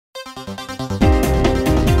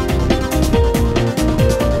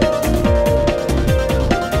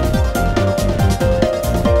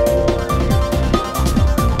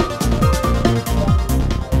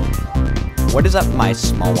What is up, my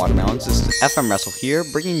small watermelons? This is FMRessel here,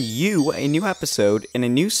 bringing you a new episode in a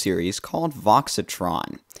new series called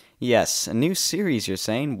Voxatron. Yes, a new series, you're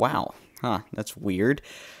saying? Wow, that's weird.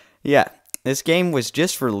 Yeah, this game was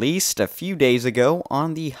just released a few days ago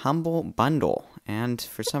on the Humble Bundle, and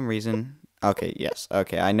for some reason... Okay,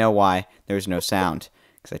 I know why there's no sound,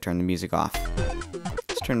 because I turned the music off.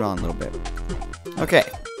 Let's turn it on a little bit. Okay,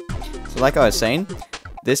 so like I was saying,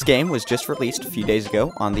 this game was just released a few days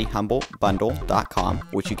ago on the humblebundle.com,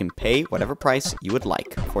 which you can pay whatever price you would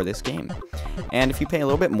like for this game. And if you pay a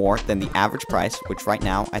little bit more than the average price, which right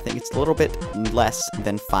now I think it's a little bit less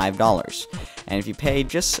than $5, and if you pay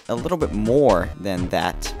just a little bit more than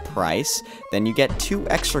that price, then you get 2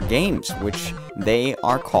 extra games, which they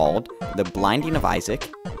are called The Blinding of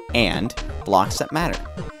Isaac and Blocks That Matter.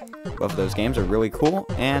 Both of those games are really cool,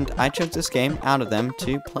 and I chose this game out of them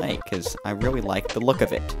to play because I really like the look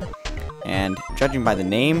of it. And judging by the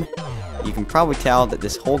name, you can probably tell that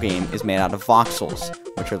this whole game is made out of voxels,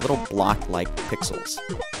 which are little block-like pixels.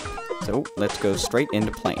 So let's go straight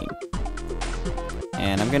into playing.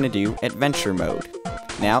 And I'm going to do Adventure Mode.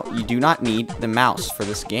 Now, you do not need the mouse for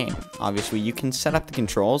this game. Obviously, you can set up the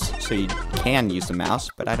controls so you can use the mouse,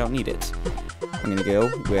 but I don't need it. I'm going to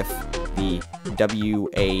go with the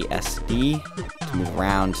WASD to move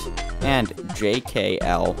around, and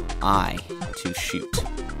JKLI to shoot.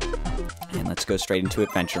 And let's go straight into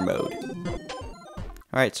Adventure Mode.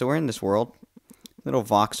 Alright, so we're in this world. Little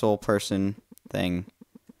voxel person thing.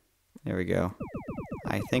 There we go.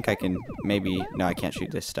 I think I can maybe... No, I can't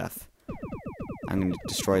shoot this stuff. I'm going to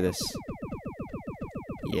destroy this.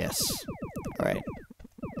 Yes. Alright.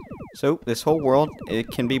 So, this whole world, it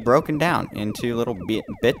can be broken down into little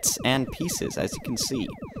bits and pieces, as you can see.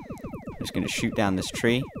 I'm just going to shoot down this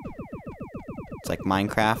tree. It's like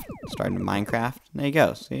Minecraft, starting to Minecraft. There you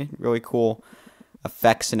go, see? Really cool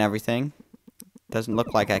effects and everything. Doesn't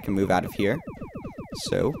look like I can move out of here.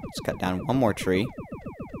 So, let's cut down one more tree.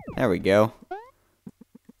 There we go.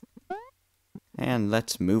 And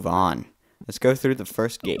let's move on. Let's go through the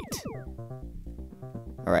first gate.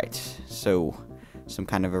 Alright, so... some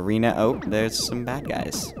kind of arena. Oh, there's some bad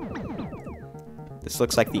guys. This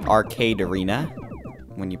looks like the arcade arena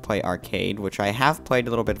when you play arcade, which I have played a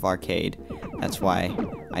little bit of arcade. That's why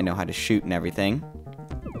I know how to shoot and everything.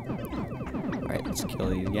 Alright, let's kill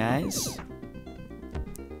these guys.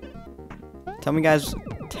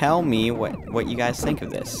 Tell me what you guys think of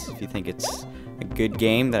this. If you think it's a good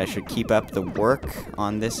game, that I should keep up the work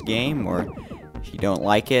on this game, or if you don't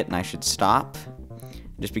like it and I should stop.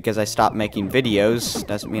 Just because I stopped making videos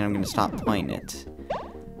doesn't mean I'm going to stop playing it.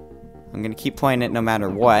 I'm going to keep playing it no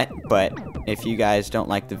matter what, but if you guys don't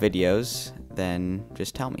like the videos, then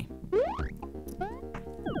just tell me.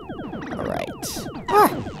 Alright.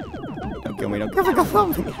 Ah! Don't kill me, don't kill me.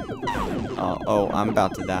 Oh, I'm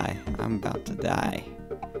about to die. I'm about to die.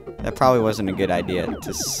 That probably wasn't a good idea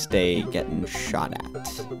to stay getting shot at.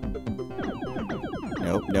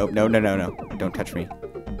 Nope, no. Don't touch me.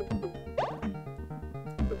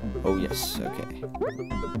 Oh, yes, okay.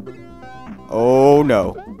 Oh,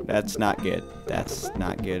 no. That's not good. That's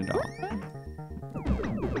not good at all.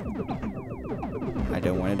 I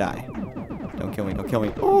don't want to die. Don't kill me, don't kill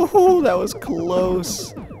me. Oh, that was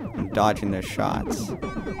close. I'm dodging their shots.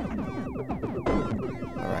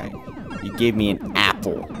 Alright. You gave me an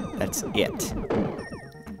apple. That's it.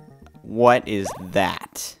 What is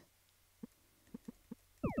that?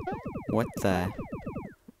 What the...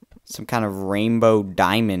 Some kind of rainbow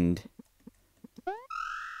diamond.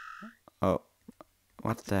 Oh.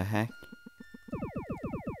 What the heck?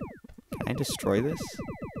 Can I destroy this?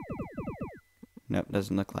 Nope,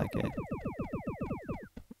 doesn't look like it.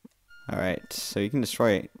 Alright, so you can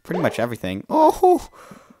destroy pretty much everything. Oh!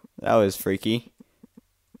 That was freaky.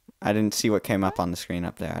 I didn't see what came up on the screen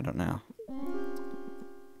up there. I don't know.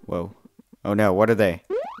 Whoa. Oh no, what are they?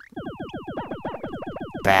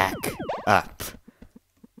 Back up.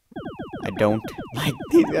 I don't like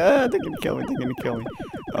these. They're gonna kill me. They're gonna kill me.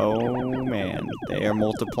 Oh man, they are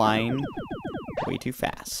multiplying way too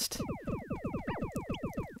fast.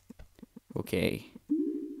 Okay.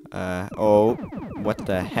 Oh, what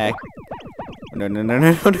the heck? No!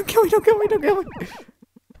 Don't kill me! Don't kill me! Don't kill me!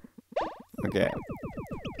 Okay.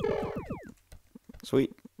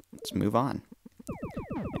 Sweet. Let's move on.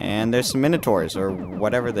 And there's some minotaurs or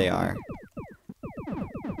whatever they are.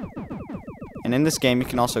 And in this game, you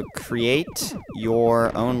can also create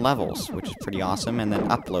your own levels, which is pretty awesome, and then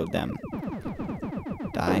upload them.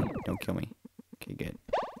 Die. Don't kill me. Okay, good.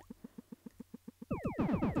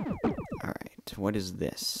 Alright, what is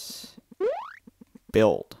this?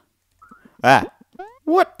 Build. Ah!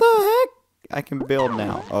 What the I can build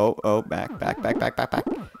now. Oh, back.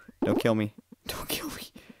 Don't kill me. Don't kill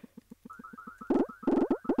me.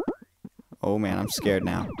 Oh man, I'm scared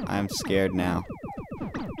now. I'm scared now.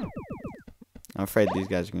 I'm afraid these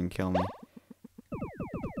guys are gonna kill me.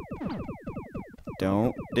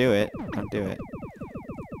 Don't do it. Don't do it.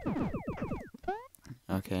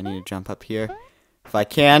 Okay, I need to jump up here. If I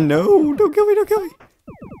can. No! Don't kill me, don't kill me!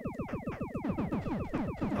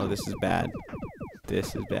 Oh, this is bad.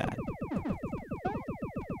 This is bad.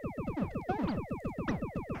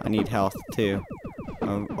 I need health, too.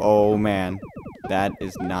 Oh man. That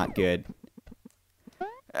is not good.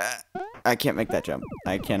 I can't make that jump.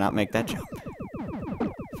 I cannot make that jump.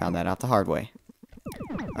 Found that out the hard way.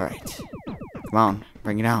 Alright. Come on.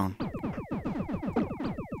 Bring it on.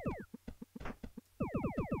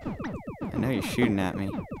 I know you're shooting at me.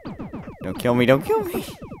 Don't kill me. Don't kill me.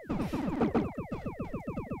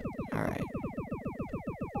 Alright.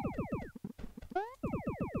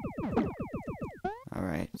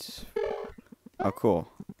 Alright. Oh, cool.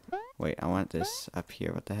 Wait, I want this up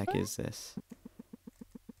here. What the heck is this?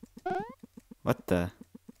 What the?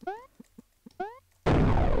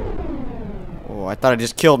 Oh, I thought I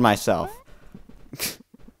just killed myself.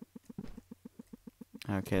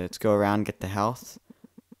 Okay, let's go around and get the health.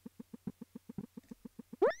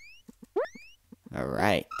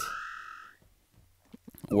 Alright.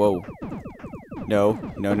 Whoa. No.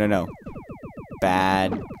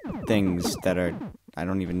 Bad things that are... I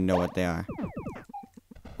don't even know what they are.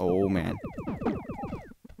 Oh, man.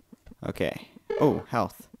 Okay. Oh,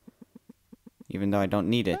 health. Even though I don't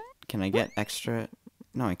need it. Can I get extra?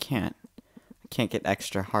 No, I can't. I can't get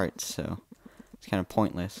extra hearts, so it's kind of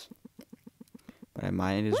pointless. But I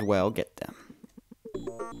might as well get them.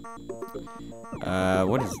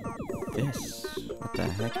 What is this? What the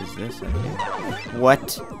heck is this up here?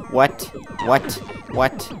 What?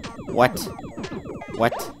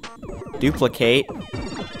 Duplicate?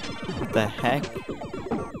 What the heck?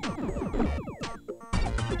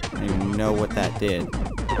 I don't even know what that did.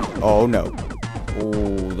 Oh no.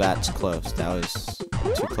 Oh, that's close. That was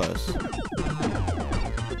too close.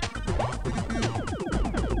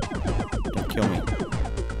 Don't kill me.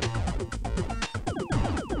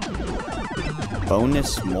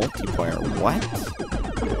 Bonus multiplayer. What?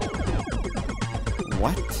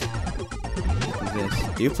 What? What is this?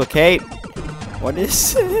 Duplicate? What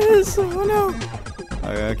is this? Oh no.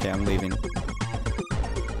 Okay, I'm leaving.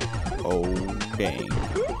 Oh dang.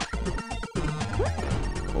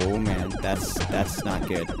 Oh man, that's not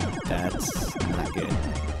good. That's not good.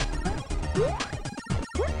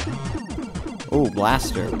 Oh,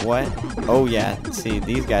 blaster. What? Oh yeah. See,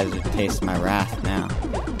 these guys are tasting my wrath now.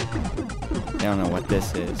 They don't know what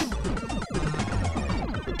this is.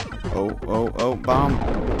 Oh, bomb.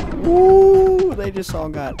 Woo! They just all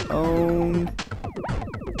got owned.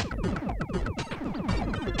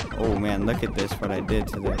 Oh man, look at this, what I did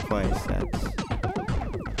to their place. That's...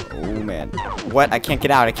 Oh man. What? I can't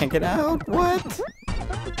get out. I can't get out. What?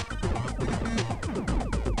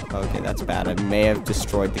 Okay, that's bad. I may have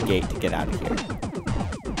destroyed the gate to get out of here.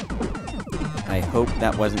 I hope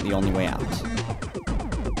that wasn't the only way out.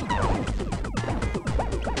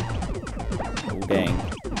 Oh dang.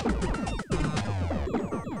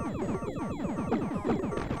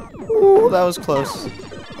 Ooh, that was close.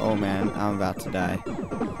 Oh man, I'm about to die.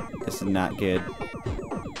 This is not good.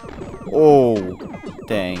 Oh,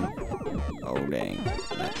 dang. Oh, dang.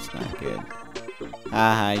 That's not good.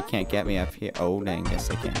 Haha, you can't get me up here. Oh, dang. Yes,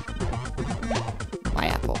 I can. My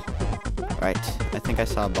apple. Right. I think I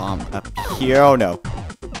saw a bomb up here. Oh, no.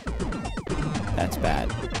 That's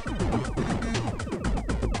bad.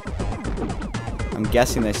 I'm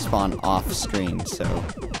guessing they spawn off screen, so...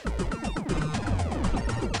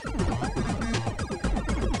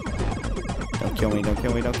 Don't kill me, don't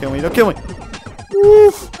kill me, don't kill me, don't kill me!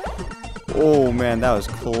 Woof! Oh man, that was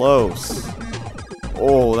close.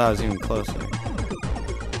 Oh, that was even closer.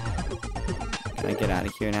 Can I get out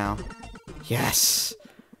of here now? Yes!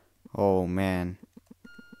 Oh man.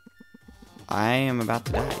 I am about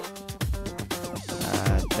to die.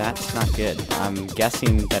 That's not good. I'm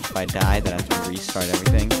guessing that if I die, that I have to restart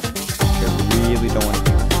everything. Which I really don't want to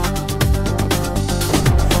do.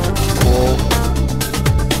 Oh.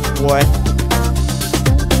 What?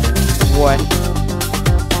 What?